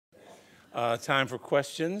time for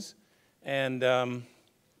questions. And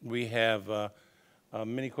we have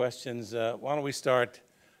many questions. Why don't we start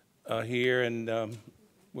here, and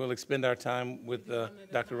we'll expend our time with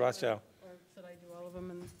Dr. Rothschild. Or should I do all of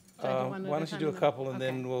them? Why don't you do a couple, and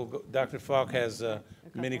then we'll go. Dr. Falk has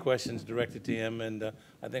many questions directed to him, and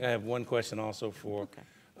I think I have one question also for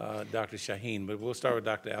Dr. Shaheen, but we'll start with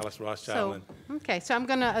Dr. Alice Rothschild. So I'm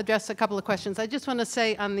going to address a couple of questions. I just want to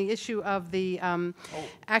say on the issue of the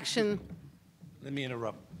action. Let me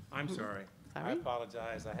interrupt. I'm sorry. I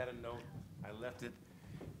apologize. I had a note. I left it.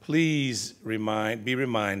 Please be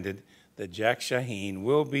reminded that Jack Shaheen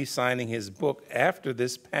will be signing his book after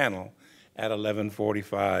this panel at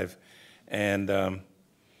 11:45, and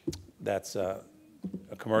that's a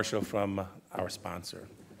commercial from our sponsor.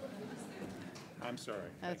 I'm sorry.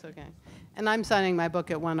 That's okay. And I'm signing my book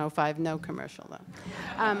at 1:05, no commercial though.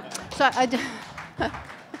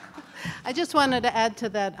 I just wanted to add to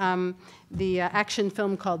that the action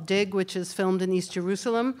film called Dig, which is filmed in East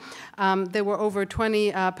Jerusalem. There were over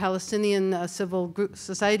 20 Palestinian civil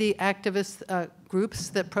society activist groups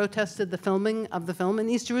that protested the filming of the film in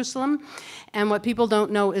East Jerusalem. And what people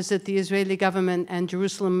don't know is that the Israeli government and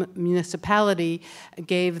Jerusalem municipality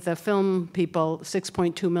gave the film people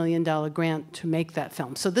 $6.2 million grant to make that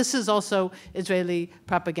film. So this is also Israeli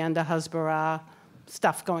propaganda, Hasbara,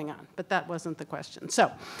 stuff going on, but that wasn't the question. So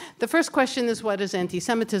the first question is, what is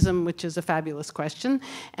anti-Semitism, which is a fabulous question,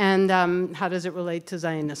 and how does it relate to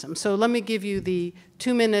Zionism? So let me give you the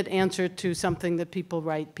 2-minute answer to something that people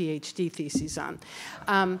write PhD theses on.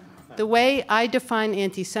 The way I define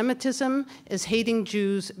anti-Semitism is hating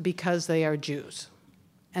Jews because they are Jews,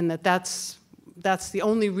 and that's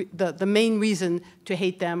the main reason to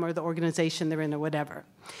hate them or the organization they're in or whatever.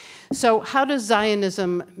 So how does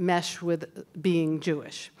Zionism mesh with being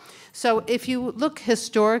Jewish? So if you look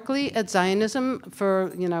historically at Zionism, for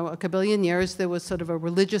a kabillion years, there was sort of a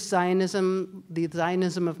religious Zionism, the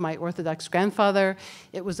Zionism of my Orthodox grandfather.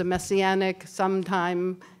 It was a messianic,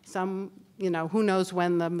 who knows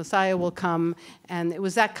when the Messiah will come, and it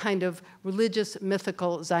was that kind of religious,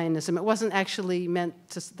 mythical Zionism. It wasn't actually meant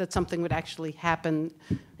that something would actually happen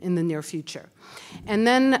in the near future. And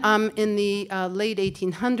then in the late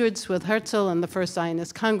 1800s with Herzl and the First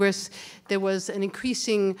Zionist Congress, there was an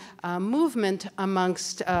increasing movement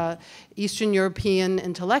amongst Eastern European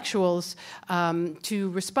intellectuals to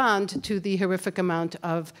respond to the horrific amount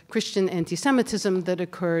of Christian anti-Semitism that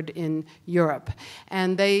occurred in Europe.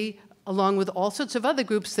 And they, along with all sorts of other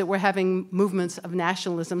groups that were having movements of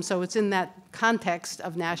nationalism, so it's in that context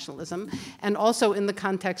of nationalism, and also in the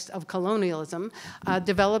context of colonialism,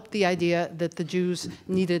 developed the idea that the Jews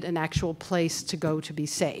needed an actual place to go to be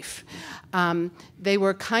safe. They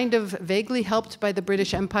were kind of vaguely helped by the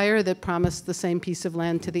British Empire that promised the same piece of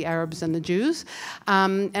land to the Arabs and the Jews.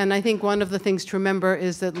 And I think one of the things to remember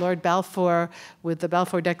is that Lord Balfour, with the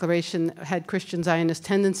Balfour Declaration, had Christian Zionist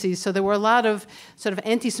tendencies. So there were a lot of sort of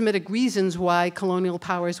anti-Semitic reasons why colonial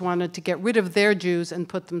powers wanted to get rid of their Jews and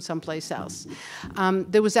put them someplace else.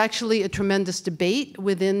 There was actually a tremendous debate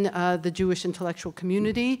within the Jewish intellectual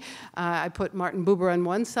community. I put Martin Buber on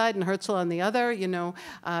one side and Herzl on the other.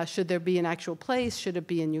 Should there be an actual place? Should it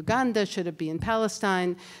be in Uganda? Should it be in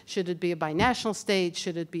Palestine? Should it be a binational state?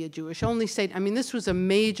 Should it be a Jewish-only state? I mean, this was a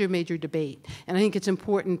major, major debate, and I think it's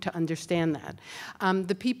important to understand that.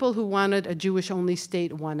 The people who wanted a Jewish-only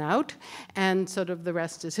state won out, and sort of the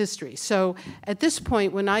rest is history. So at this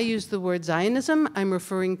point, when I use the word Zionism, I'm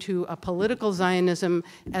referring to a political Zionism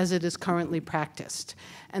as it is currently practiced.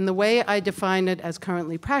 And the way I define it as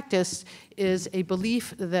currently practiced is a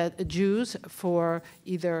belief that Jews, for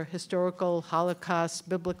either historical, Holocaust,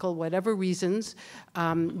 biblical, whatever reasons,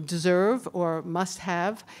 deserve or must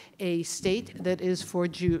have a state that is for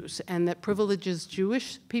Jews and that privileges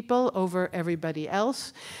Jewish people over everybody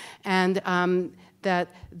else. And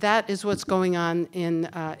that is what's going on in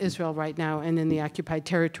Israel right now and in the occupied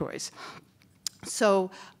territories. So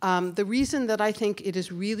the reason that I think it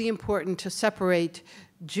is really important to separate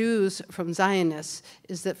Jews from Zionists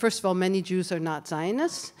is that, first of all, many Jews are not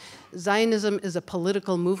Zionists. Zionism is a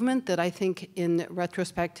political movement that I think in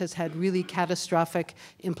retrospect has had really catastrophic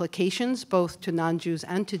implications, both to non-Jews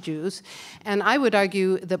and to Jews. And I would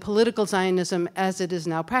argue that political Zionism, as it is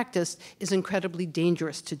now practiced, is incredibly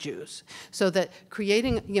dangerous to Jews. So that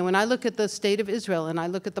creating, when I look at the state of Israel and I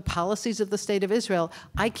look at the policies of the state of Israel,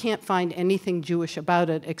 I can't find anything Jewish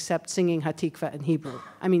about it except singing Hatikva in Hebrew.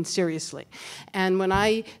 I mean, seriously. And when I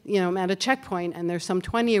I, am at a checkpoint and there's some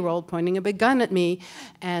 20-year-old pointing a big gun at me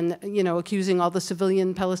and, accusing all the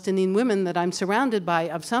civilian Palestinian women that I'm surrounded by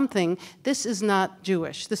of something, this is not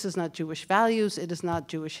Jewish. This is not Jewish values. It is not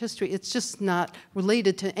Jewish history. It's just not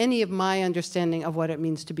related to any of my understanding of what it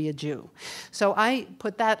means to be a Jew. So I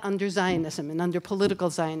put that under Zionism and under political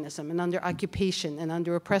Zionism and under occupation and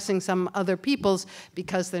under oppressing some other peoples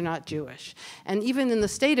because they're not Jewish. And even in the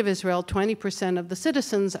state of Israel, 20% of the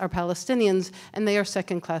citizens are Palestinians, and they are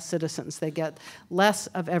second-class citizens. They get less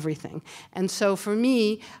of everything. And so for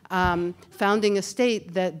me, founding a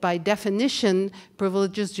state that by definition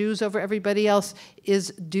privileges Jews over everybody else is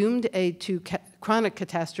doomed to chronic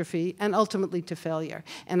catastrophe and ultimately to failure.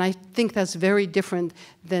 And I think that's very different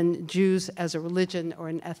than Jews as a religion or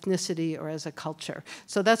an ethnicity or as a culture.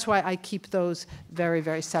 So that's why I keep those very,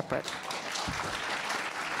 very separate.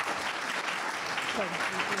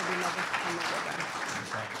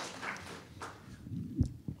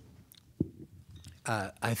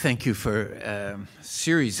 I thank you for a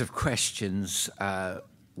series of questions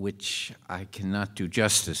which I cannot do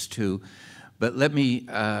justice to, but let me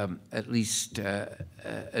at least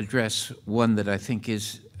address one that I think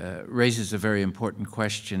raises a very important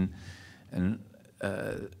question. And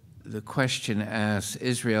the question asks,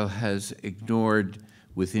 Israel has ignored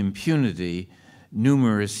with impunity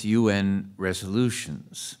numerous UN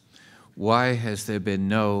resolutions. Why has there been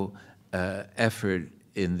no effort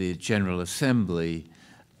in the General Assembly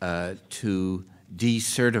to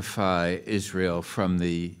decertify Israel from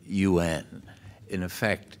the UN? In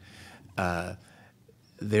effect,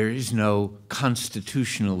 there is no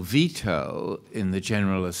constitutional veto in the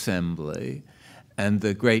General Assembly, and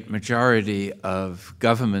the great majority of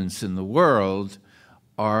governments in the world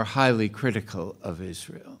are highly critical of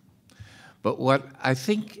Israel. But what I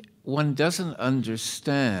think one doesn't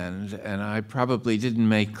understand, and I probably didn't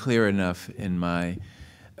make clear enough in my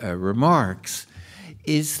remarks,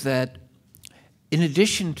 is that in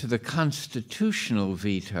addition to the constitutional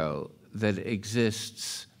veto that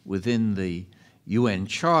exists within the UN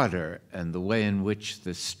Charter and the way in which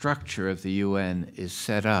the structure of the UN is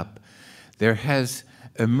set up, there has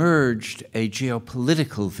emerged a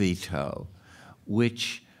geopolitical veto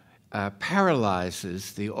which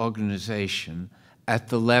paralyzes the organization at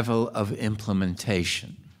the level of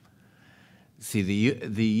implementation. See,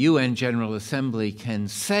 the UN General Assembly can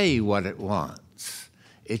say what it wants.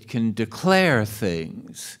 It can declare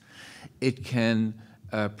things. It can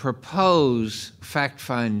propose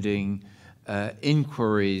fact-finding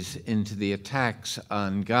inquiries into the attacks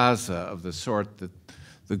on Gaza of the sort that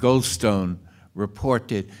the Goldstone report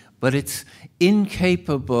did, but it's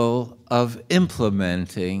incapable of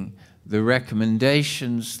implementing the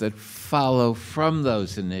recommendations that follow from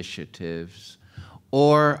those initiatives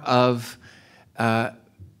or of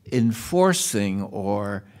enforcing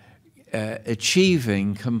or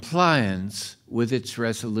achieving compliance with its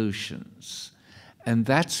resolutions. And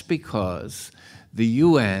that's because the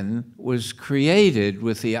UN was created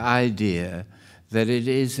with the idea that it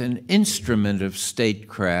is an instrument of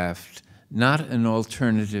statecraft, not an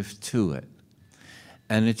alternative to it.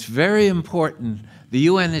 And it's very important, the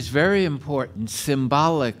UN is very important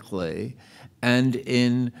symbolically and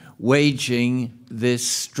in waging this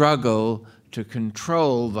struggle to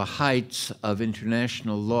control the heights of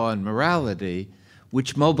international law and morality,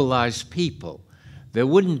 which mobilize people. There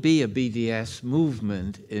wouldn't be a BDS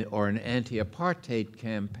movement or an anti-apartheid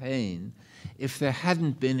campaign if there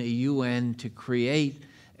hadn't been a UN to create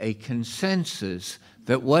a consensus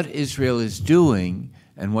that what Israel is doing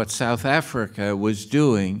and what South Africa was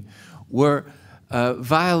doing were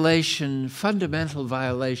fundamental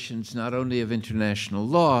violations not only of international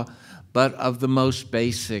law, but of the most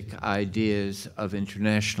basic ideas of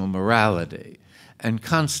international morality, and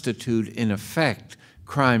constitute, in effect,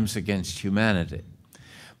 crimes against humanity.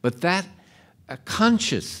 But that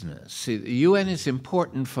consciousness, see, the UN is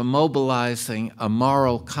important for mobilizing a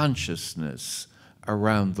moral consciousness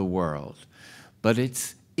around the world, but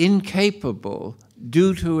it's incapable,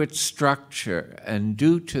 due to its structure and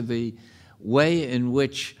due to the way in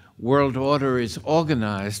which world order is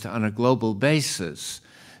organized on a global basis,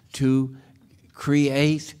 to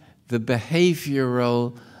create the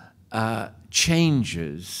behavioral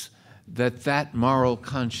changes that moral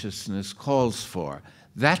consciousness calls for.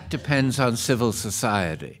 That depends on civil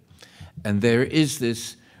society. And there is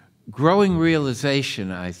this growing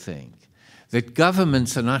realization, I think, that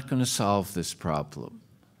governments are not going to solve this problem,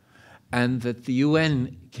 and that the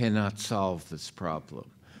UN cannot solve this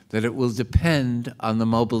problem, that it will depend on the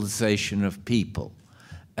mobilization of people.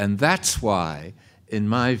 And that's why, in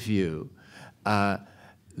my view,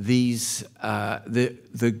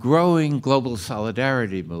 the growing global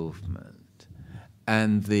solidarity movement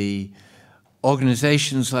and the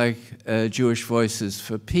organizations like Jewish Voices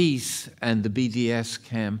for Peace and the BDS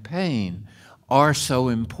campaign are so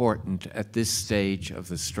important at this stage of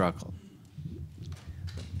the struggle.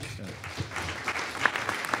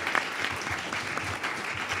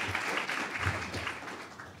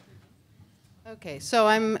 Okay, so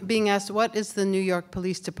I'm being asked, what is the New York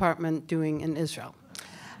Police Department doing in Israel?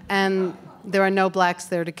 And there are no blacks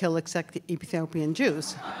there to kill except Ethiopian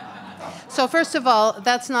Jews. So first of all,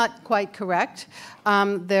 that's not quite correct.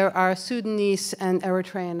 There are Sudanese and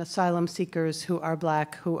Eritrean asylum seekers who are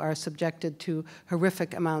black who are subjected to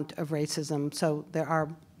horrific amount of racism, so there are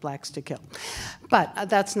blacks to kill. But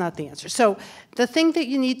that's not the answer. So the thing that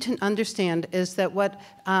you need to understand is that what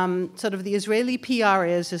sort of the Israeli PR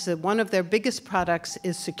is that one of their biggest products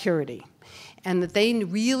is security, and that they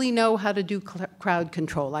really know how to do crowd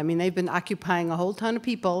control. I mean, they've been occupying a whole ton of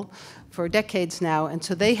people for decades now, and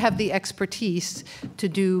so they have the expertise to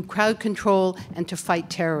do crowd control and to fight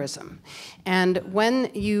terrorism. And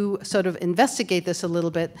when you sort of investigate this a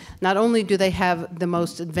little bit, not only do they have the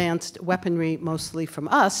most advanced weaponry, mostly from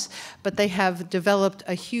us, but they have developed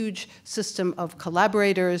a huge system of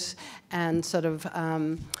collaborators and sort of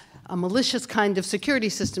a malicious kind of security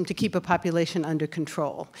system to keep a population under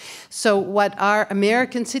control. So what our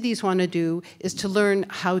American cities want to do is to learn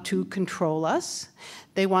how to control us.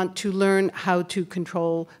 They want to learn how to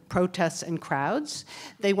control protests and crowds.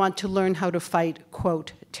 They want to learn how to fight,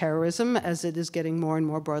 quote, terrorism, as it is getting more and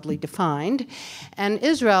more broadly defined. And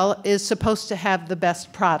Israel is supposed to have the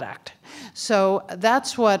best product. So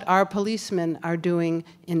that's what our policemen are doing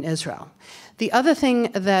in Israel. The other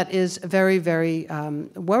thing that is very, very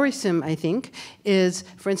worrisome, I think, is,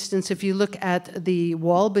 for instance, if you look at the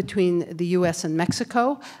wall between the US and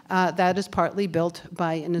Mexico, that is partly built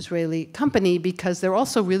by an Israeli company because they're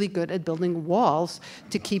also really good at building walls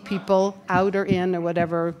to keep people out or in or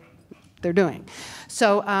whatever they're doing.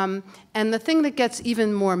 So, and the thing that gets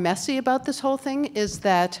even more messy about this whole thing is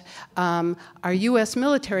that our US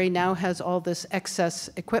military now has all this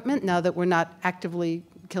excess equipment, now that we're not actively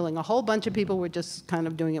killing a whole bunch of people, we're just kind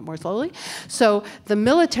of doing it more slowly. So the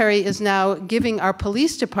military is now giving our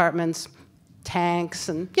police departments tanks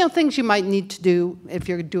and things you might need to do if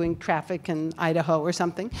you're doing traffic in Idaho or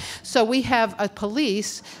something. So we have a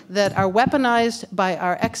police that are weaponized by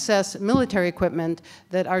our excess military equipment,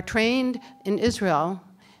 that are trained in Israel,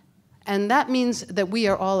 and that means that we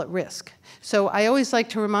are all at risk. So I always like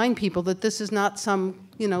to remind people that this is not some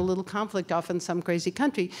little conflict off in some crazy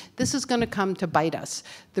country. This is going to come to bite us.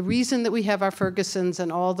 The reason that we have our Fergusons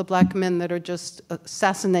and all the black men that are just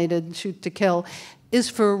assassinated, shoot to kill,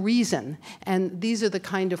 is for a reason. And these are the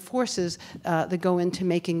kind of forces that go into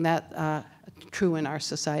making that true in our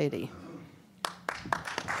society.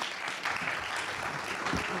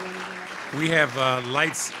 We have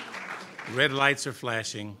lights, red lights are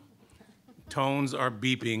flashing, tones are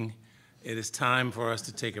beeping. It is time for us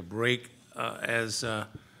to take a break. As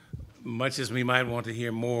much as we might want to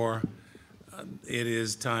hear more, it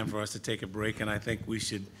is time for us to take a break, and I think we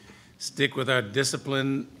should stick with our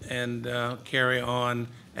discipline and carry on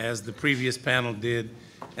as the previous panel did,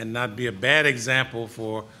 and not be a bad example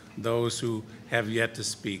for those who have yet to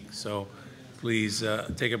speak. So please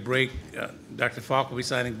take a break. Dr. Falk will be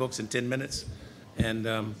signing books in 10 minutes, and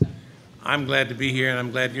I'm glad to be here, and I'm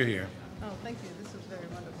glad you're here.